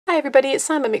everybody, it's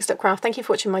Sam at Mixed Up Craft. Thank you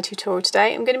for watching my tutorial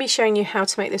today. I'm going to be showing you how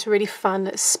to make this really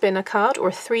fun spinner card, or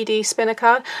a 3D spinner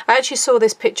card. I actually saw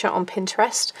this picture on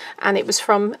Pinterest and it was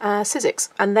from Sizzix,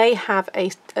 and they have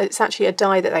it's actually a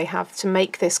die that they have to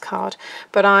make this card,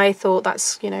 but I thought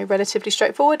that's, you know, relatively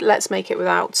straightforward. Let's make it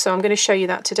without. So I'm going to show you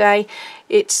that today.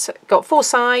 It's got 4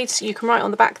 sides, you can write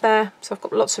on the back there, so I've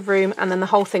got lots of room, and then the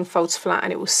whole thing folds flat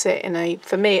and it will sit in a,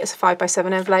 for me it's a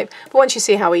 5x7 envelope, but once you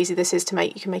see how easy this is to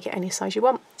make, you can make it any size you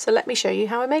want. So let me show you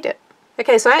how I made it.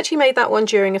 Okay, so I actually made that one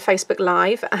during a Facebook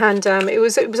Live, and it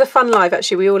was a fun live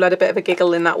actually. We all had a bit of a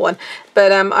giggle in that one,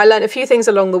 but I learned a few things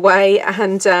along the way,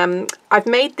 and I've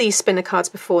made these spinner cards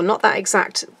before, not that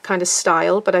exact kind of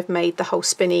style, but I've made the whole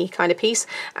spinny kind of piece,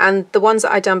 and the ones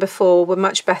that I'd done before were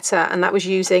much better, and that was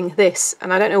using this,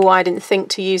 and I don't know why I didn't think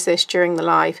to use this during the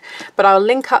live, but I'll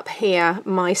link up here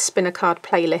my spinner card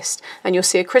playlist, and you'll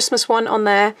see a Christmas one on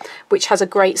there which has a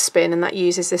great spin, and that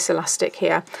uses this elastic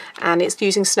here, and it's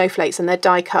using snowflakes, and they're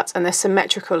die cut and they're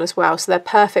symmetrical as well, so they're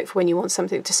perfect for when you want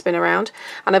something to spin around.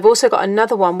 And I've also got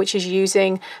another one which is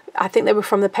using, I think they were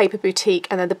from the Paper Boutique,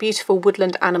 and they're the beautiful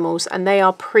woodland animals, and they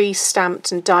are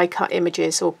pre-stamped and die cut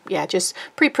images, or yeah, just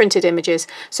pre-printed images.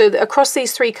 So across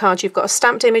these 3 cards you've got a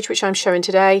stamped image which I'm showing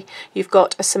today, you've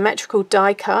got a symmetrical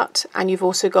die cut, and you've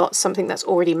also got something that's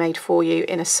already made for you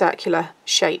in a circular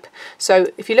shape. So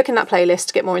if you look in that playlist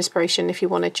to get more inspiration, if you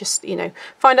want to just, you know,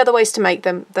 find other ways to make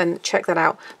them, then check that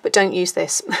out, but don't use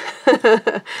this.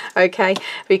 Okay,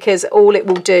 because all it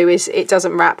will do is it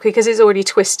doesn't wrap, because it's already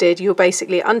twisted. You're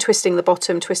basically untwisting the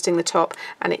bottom, twisting the top,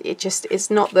 and it's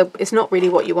not really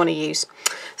what you want to use.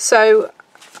 So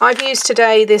I've used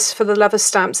today this for the Lover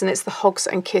stamps, and it's the Hogs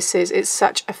and Kisses. It's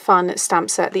such a fun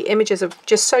stamp set. The images are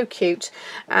just so cute,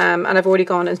 and I've already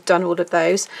gone and done all of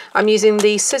those. I'm using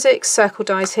the Sizzix circle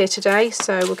dies here today,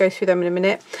 so we'll go through them in a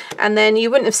minute. And then you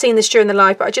wouldn't have seen this during the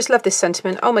live, but I just love this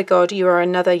sentiment. Oh my God, you are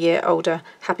another year older.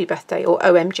 Happy birthday, or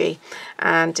OMG.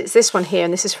 And it's this one here,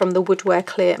 and this is from the Woodware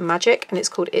Clear Magic, and it's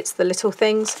called It's the Little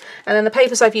Things. And then the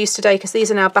papers I've used today, because these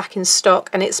are now back in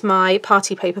stock, and it's my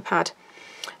party paper pad.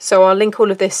 So I'll link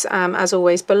all of this as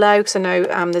always below, because I know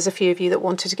there's a few of you that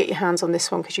wanted to get your hands on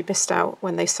this one because you missed out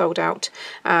when they sold out.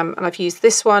 And I've used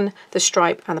this one, the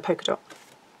stripe and the polka dot.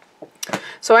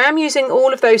 So I am using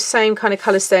all of those same kind of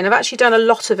colours today, and I've actually done a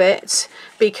lot of it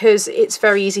because it's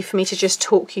very easy for me to just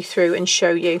talk you through and show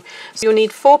you. So you'll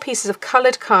need 4 pieces of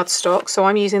coloured cardstock, so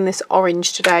I'm using this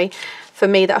orange today, for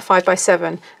me that are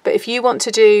 5x7, but if you want to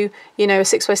do, you know, a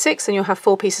 6x6, then you'll have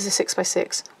 4 pieces of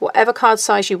 6x6. Whatever card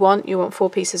size you want 4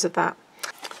 pieces of that.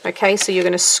 Okay, so you're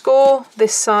going to score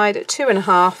this side at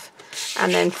 2.5,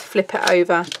 and then flip it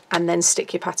over, and then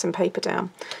stick your pattern paper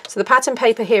down. So the pattern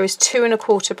paper here is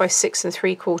 2.25 by 6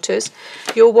 3/4.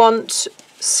 You'll want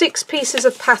 6 pieces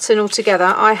of pattern altogether.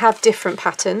 I have different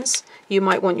patterns. You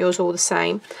might want yours all the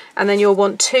same, and then you'll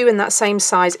want 2 in that same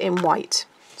size in white.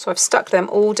 So I've stuck them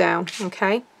all down.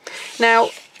 Okay,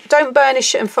 now don't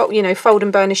burnish it and fold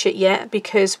and burnish it yet,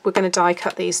 because we're going to die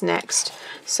cut these next.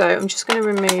 So I'm just going to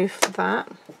remove that,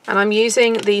 and I'm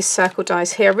using these circle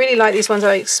dies here. I really like these ones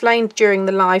I explained during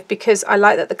the live, because I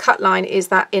like that the cut line is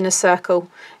that inner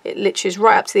circle. It literally is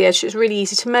right up to the edge, so it's really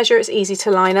easy to measure, it's easy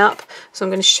to line up. So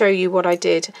I'm going to show you what I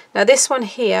did. Now this one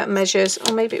here measures,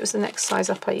 or maybe it was the next size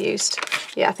up I used.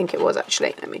 Yeah, I think it was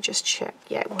actually. Let me just check.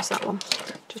 Yeah, it was that one.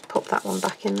 Just pop that one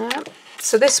back in there.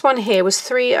 So this one here was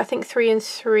 3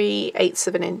 3/8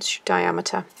 of an inch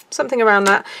diameter, something around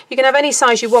that. You can have any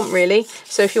size you want really,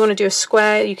 so if you want to do a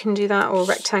square you can do that, or a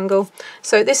rectangle.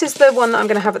 So this is the one that I'm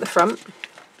going to have at the front.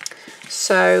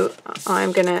 So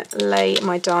I'm going to lay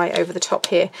my die over the top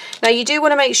here. Now you do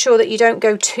want to make sure that you don't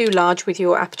go too large with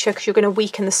your aperture, because you're going to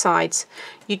weaken the sides.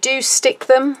 You do stick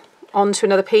them onto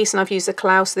another piece, and I've used the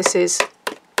Collall, so this is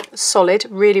solid,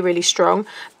 really strong.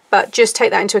 But just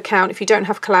take that into account. If you don't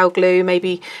have Collall glue,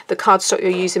 maybe the cardstock you're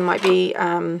using might be,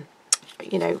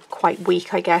 you know, quite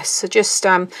weak, I guess. So just,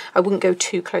 I wouldn't go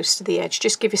too close to the edge.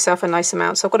 Just give yourself a nice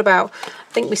amount. So I've got about,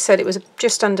 I think we said it was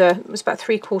just under, it was about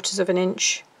 3/4 of an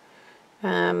inch.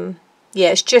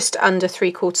 Yeah, it's just under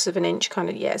 3/4 of an inch, kind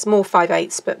of. Yeah, it's more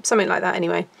 5/8, but something like that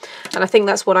anyway. And I think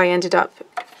that's what I ended up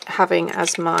having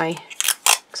as my,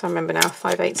 because I remember now,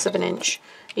 5/8 of an inch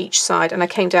each side, and I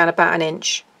came down about an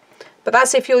inch. But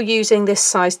that's if you're using this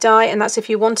size die, and that's if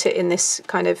you want it in this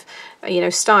kind of, you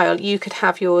know, style. You could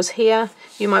have yours here.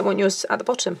 You might want yours at the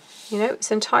bottom. You know,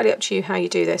 it's entirely up to you how you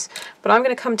do this. But I'm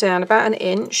going to come down about an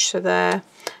inch, so there,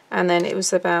 and then it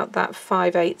was about that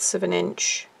 5/8 of an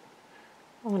inch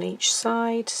on each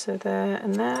side, so there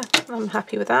and there. I'm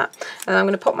happy with that, and I'm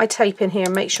going to pop my tape in here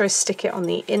and make sure I stick it on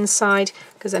the inside,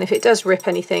 because then if it does rip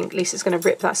anything, at least it's going to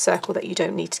rip that circle that you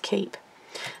don't need to keep.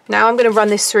 Now I'm going to run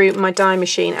this through my die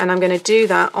machine, and I'm going to do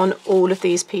that on all of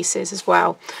these pieces as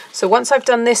well. So once I've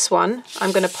done this one,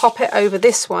 I'm going to pop it over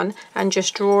this one and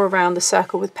just draw around the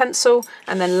circle with pencil,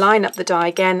 and then line up the die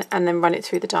again and then run it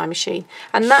through the die machine.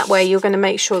 And that way you're going to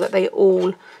make sure that they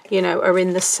all, you know, are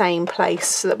in the same place,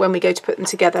 so that when we go to put them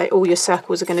together, all your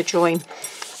circles are going to join,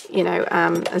 you know,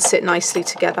 and sit nicely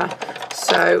together.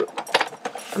 So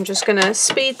I'm just going to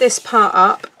speed this part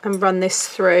up and run this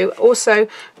through. Also,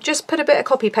 just put a bit of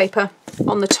copy paper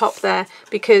on the top there,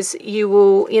 because you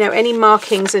will, you know, any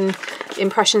markings and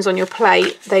impressions on your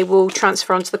plate, they will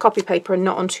transfer onto the copy paper and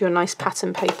not onto your nice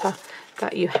pattern paper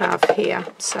that you have here.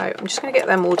 So I'm just going to get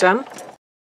them all done.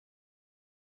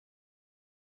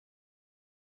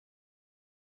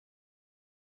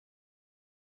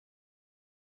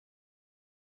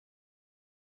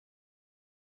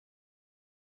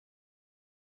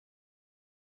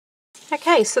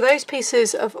 Okay, so those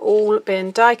pieces have all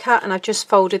been die cut, and I've just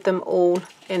folded them all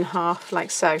in half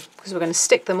like so, because we're going to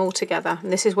stick them all together.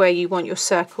 And this is where you want your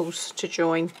circles to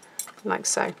join, like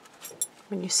so,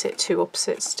 when you sit two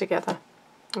opposites together.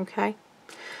 Okay.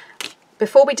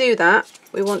 Before we do that,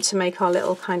 we want to make our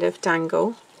little kind of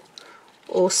dangle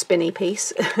or spinny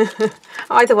piece.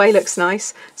 Either way looks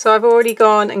nice. So I've already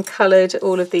gone and coloured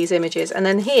all of these images, and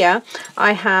then here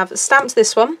I have stamped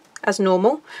this one as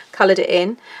normal, coloured it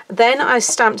in. Then I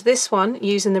stamped this one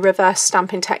using the reverse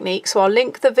stamping technique. So I'll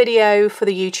link the video for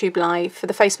the YouTube live, for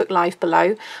the Facebook live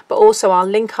below, but also I'll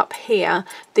link up here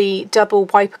the double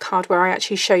wiper card where I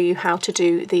actually show you how to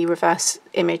do the reverse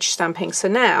image stamping. So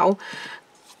now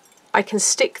I can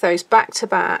stick those back to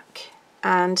back,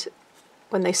 and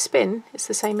when they spin, it's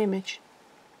the same image.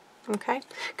 Okay,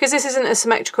 because this isn't a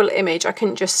symmetrical image, I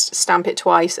couldn't just stamp it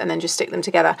twice and then just stick them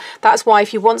together. That's why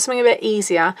if you want something a bit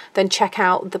easier, then check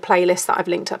out the playlist that I've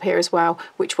linked up here as well,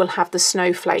 which will have the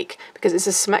snowflake, because it's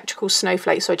a symmetrical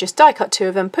snowflake. So I just die cut two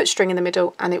of them, put string in the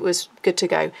middle, and it was good to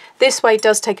go. This way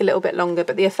does take a little bit longer,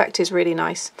 but the effect is really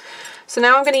nice. So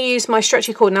now I'm going to use my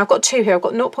stretchy cord. Now I've got two here. I've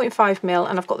got 0.5mm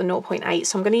and I've got the 0.8.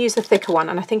 So I'm going to use the thicker one,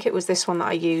 and I think it was this one that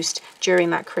I used during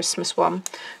that Christmas one.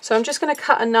 So I'm just going to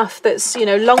cut enough that's, you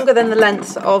know, longer than the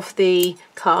length of the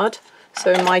card.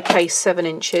 So in my case, 7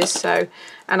 inches. So,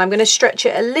 and I'm going to stretch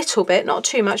it a little bit, not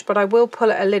too much, but I will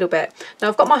pull it a little bit. Now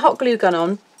I've got my hot glue gun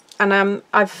on, and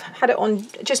I've had it on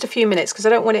just a few minutes because I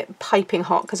don't want it piping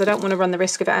hot, because I don't want to run the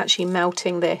risk of it actually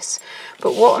melting this.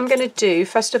 But what I'm going to do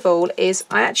first of all is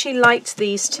I actually light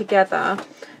these together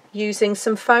using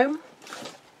some foam,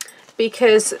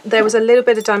 because there was a little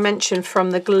bit of dimension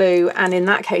from the glue, and in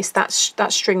that case that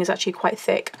string is actually quite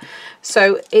thick.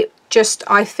 So it just,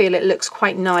 I feel it looks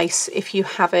quite nice if you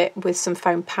have it with some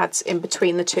foam pads in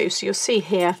between the two. So you'll see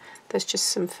here there's just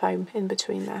some foam in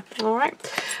between there. All right,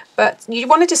 but you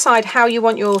want to decide how you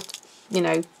want your, you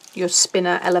know, your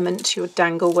spinner element, your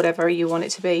dangle, whatever you want it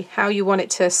to be, how you want it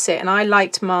to sit. And I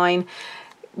liked mine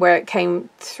where it came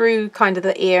through kind of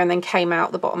the ear and then came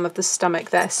out the bottom of the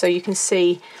stomach there. So you can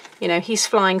see, you know, he's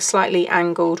flying slightly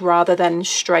angled rather than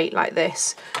straight like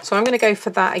this. So I'm going to go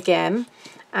for that again,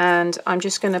 and I'm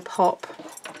just going to pop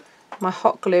my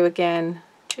hot glue again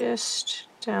just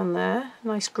down there,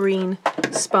 nice green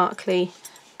sparkly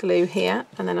glue here,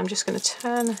 and then I'm just going to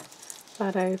turn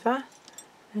that over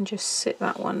and just sit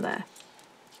that one there.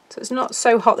 So it's not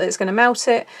so hot that it's going to melt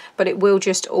it, but it will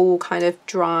just all kind of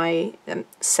dry and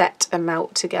set and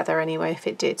melt together anyway if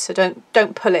it did. So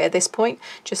don't pull it at this point,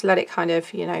 just let it kind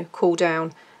of, you know, cool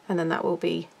down, and then that will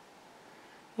be,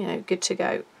 you know, good to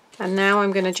go. And now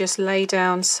I'm going to just lay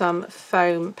down some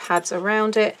foam pads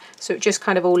around it so it just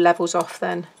kind of all levels off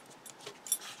then.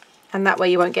 And that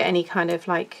way you won't get any kind of,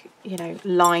 like, you know,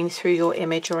 line through your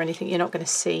image or anything. You're not going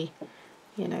to see,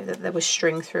 you know, that there was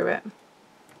string through it.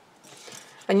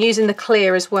 And using the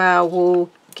clear as well will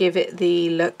give it the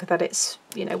look that it's,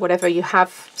 you know, whatever you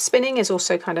have spinning is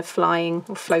also kind of flying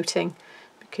or floating,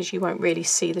 because you won't really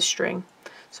see the string.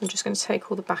 So I'm just going to take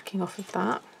all the backing off of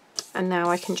that. And now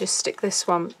I can just stick this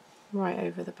one right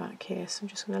over the back here. So I'm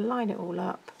just going to line it all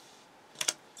up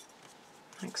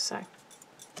like so.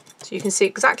 So you can see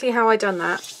exactly how I done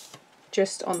that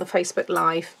just on the Facebook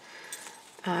Live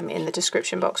in the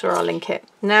description box, where I'll link it.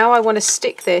 Now I want to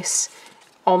stick this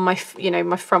on my, you know,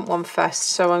 my front one first.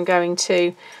 So I'm going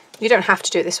to, you don't have to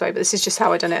do it this way, but this is just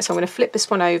how I done it. So I'm going to flip this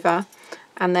one over,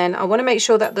 and then I want to make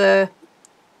sure that the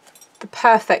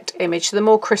perfect image, the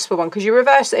more crisper one, because your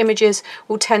reverse images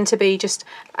will tend to be just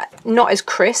not as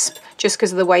crisp just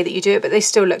because of the way that you do it, but they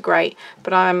still look great.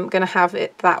 But I'm going to have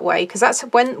it that way because that's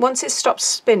when, once it stops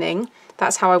spinning,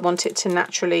 that's how I want it to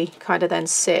naturally kind of then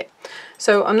sit.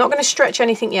 So I'm not going to stretch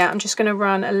anything yet. I'm just going to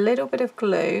run a little bit of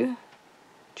glue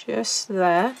just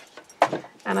there,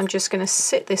 and I'm just going to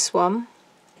sit this one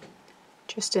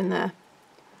just in there.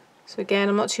 So again,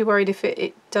 I'm not too worried if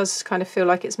it does kind of feel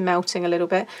like it's melting a little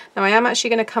bit. Now I am actually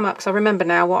going to come up, because I remember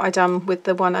now what I done with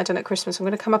the one I done at Christmas. I'm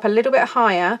going to come up a little bit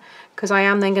higher, because I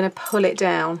am then going to pull it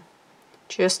down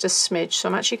just a smidge. So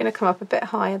I'm actually going to come up a bit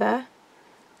higher there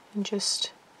and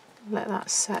just let that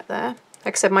set there.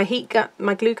 Like I said,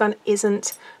 my glue gun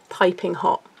isn't piping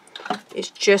hot. It's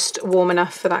just warm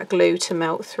enough for that glue to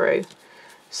melt through.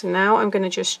 So now I'm going to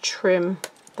just trim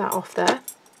that off there.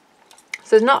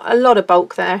 So there's not a lot of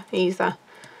bulk there either,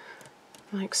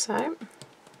 like so.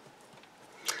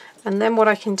 And then what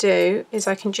I can do is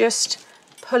I can just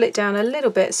pull it down a little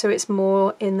bit so it's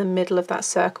more in the middle of that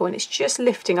circle, and it's just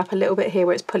lifting up a little bit here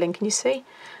where it's pulling. Can you see?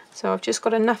 So I've just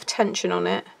got enough tension on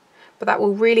it, but that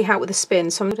will really help with the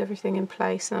spin. So I'm going to put everything in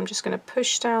place, and I'm just going to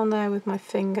push down there with my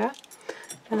finger,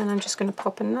 and then I'm just going to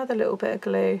pop another little bit of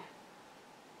glue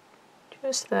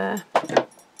just there,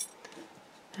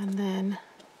 and then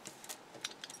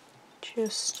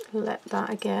just let that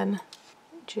again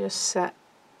just set.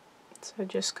 So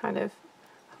just kind of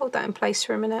hold that in place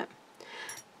for a minute.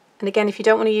 And again, if you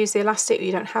don't want to use the elastic, or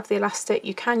you don't have the elastic,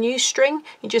 you can use string.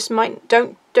 You just might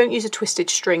don't use a twisted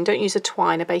string. Don't use a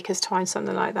twine, a baker's twine,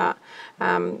 something like that.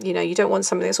 You know, you don't want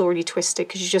something that's already twisted,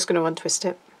 because you're just going to untwist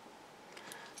it.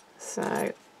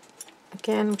 So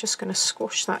again, I'm just going to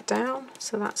squash that down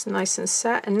so that's nice and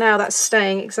set, and now that's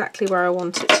staying exactly where I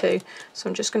want it to. So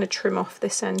I'm just going to trim off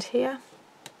this end here.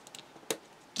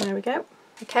 There we go.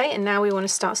 Okay, and now we want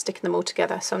to start sticking them all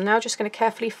together. So I'm now just going to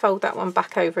carefully fold that one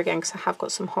back over again, because I have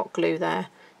got some hot glue there.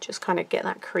 Just kind of get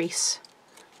that crease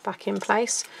back in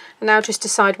place. And now just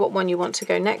decide what one you want to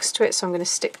go next to it. So I'm going to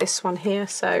stick this one here.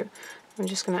 So I'm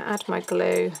just going to add my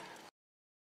glue.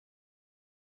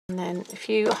 And then if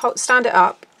you stand it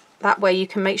up, that way you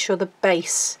can make sure the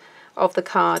base of the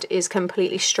card is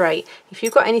completely straight. If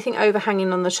you've got anything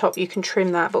overhanging on the top, you can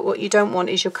trim that, but what you don't want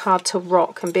is your card to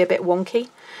rock and be a bit wonky.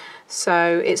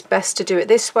 So it's best to do it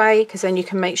this way, because then you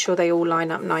can make sure they all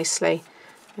line up nicely.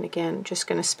 And again, I'm just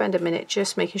going to spend a minute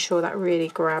just making sure that really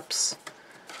grabs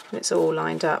and it's all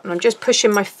lined up. And I'm just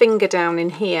pushing my finger down in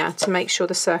here to make sure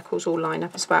the circles all line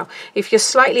up as well. If you're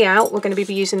slightly out, we're going to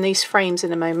be using these frames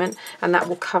in a moment, and that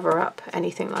will cover up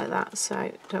anything like that,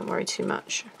 so don't worry too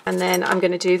much. And then I'm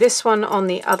going to do this one on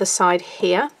the other side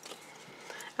here,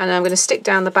 and I'm going to stick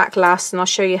down the back last, and I'll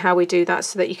show you how we do that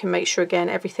so that you can make sure again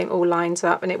everything all lines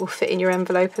up and it will fit in your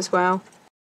envelope as well.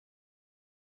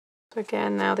 So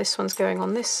again, now this one's going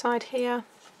on this side here.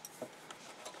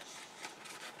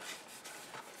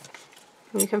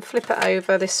 And you can flip it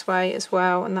over this way as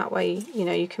well, and that way, you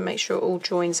know, you can make sure it all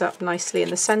joins up nicely in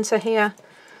the centre here.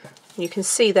 And you can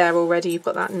see there already you've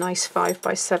got that nice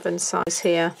 5x7 size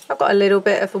here. I've got a little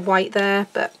bit of the white there,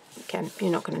 but again, you're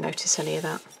not going to notice any of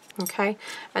that. Okay,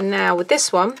 and now with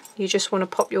this one, you just want to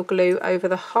pop your glue over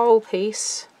the whole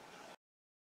piece.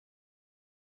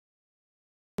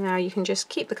 Now you can just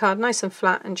keep the card nice and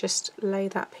flat and just lay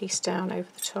that piece down over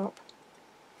the top.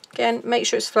 Again, make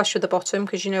sure it's flush with the bottom,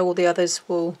 because you know all the others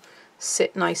will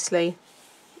sit nicely.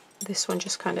 This one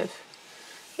just kind of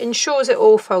ensures it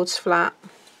all folds flat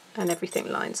and everything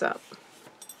lines up.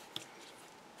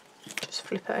 Just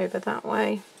flip it over that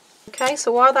way. Okay,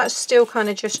 so while that's still kind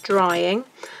of just drying,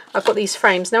 I've got these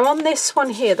frames. Now on this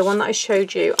one here, the one that I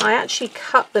showed you, I actually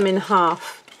cut them in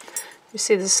half. You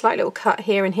see there's a slight little cut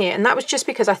here and here, and that was just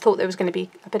because I thought there was going to be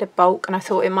a bit of bulk, and I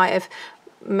thought it might have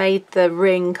made the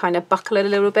ring kind of buckle a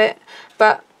little bit,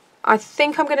 but I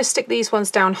think I'm going to stick these ones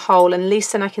down whole, and at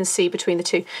least then I can see between the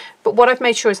two. But what I've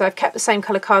made sure is that I've kept the same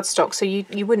colour cardstock, so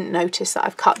you wouldn't notice that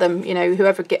I've cut them. You know,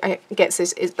 whoever gets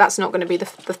this, that's not going to be the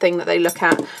thing that they look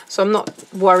at. So I'm not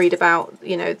worried about,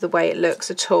 you know, the way it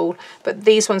looks at all. But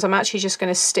these ones, I'm actually just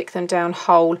going to stick them down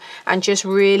whole, and just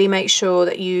really make sure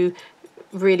that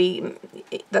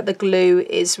that the glue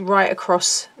is right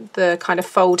across the kind of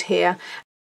fold here.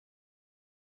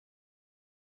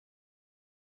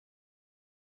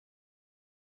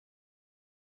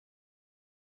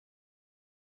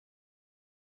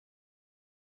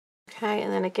 Okay,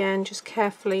 and then again, just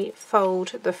carefully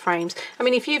fold the frames. I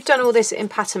mean, if you've done all this in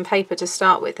pattern paper to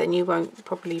start with, then you won't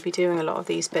probably be doing a lot of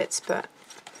these bits, but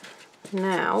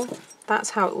now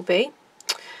that's how it will be.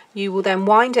 You will then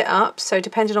wind it up, so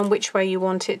depending on which way you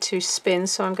want it to spin,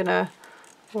 so I'm going to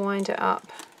wind it up.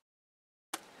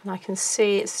 And I can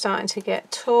see it's starting to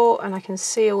get taut, and I can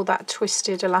see all that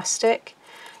twisted elastic.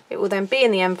 It will then be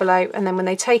in the envelope, and then when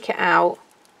they take it out,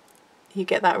 you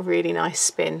get that really nice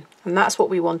spin. And that's what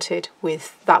we wanted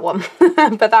with that one.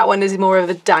 But that one is more of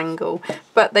a dangle.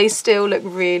 But they still look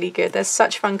really good. They're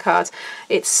such fun cards.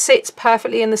 It sits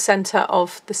perfectly in the centre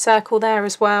of the circle there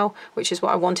as well, which is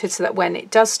what I wanted, so that when it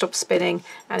does stop spinning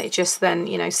and it just then,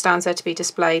 you know, stands there to be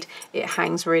displayed, it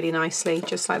hangs really nicely,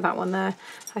 just like that one there.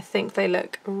 I think they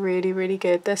look really, really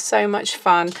good. They're so much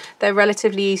fun. They're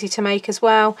relatively easy to make as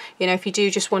well. You know, if you do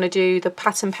just want to do the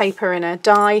pattern paper in a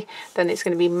die, then it's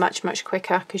going to be much, much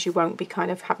quicker, because you won't be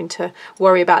kind of having to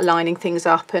worry about lining things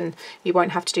up, and you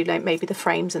won't have to do like maybe the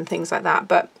frames and things like that.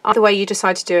 But either way you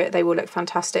decide to do it, they will look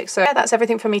fantastic. So yeah, that's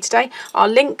everything for me today. I'll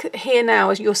link here now,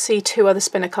 as you'll see 2 other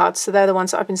spinner cards. So they're the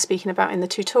ones that I've been speaking about in the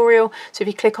tutorial. So if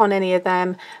you click on any of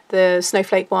them, the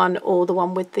snowflake one or the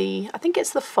one with the, I think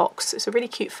it's the fox, it's a really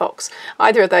cute fox.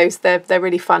 Either of those, they're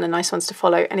really fun and nice ones to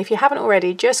follow. And if you haven't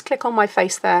already, just click on my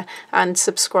face there and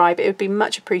subscribe. It would be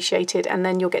much appreciated, and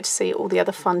then you'll get to see all the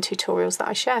other fun tutorials that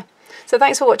I share. So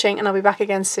thanks for watching, and I'll be back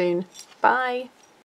again soon. Bye.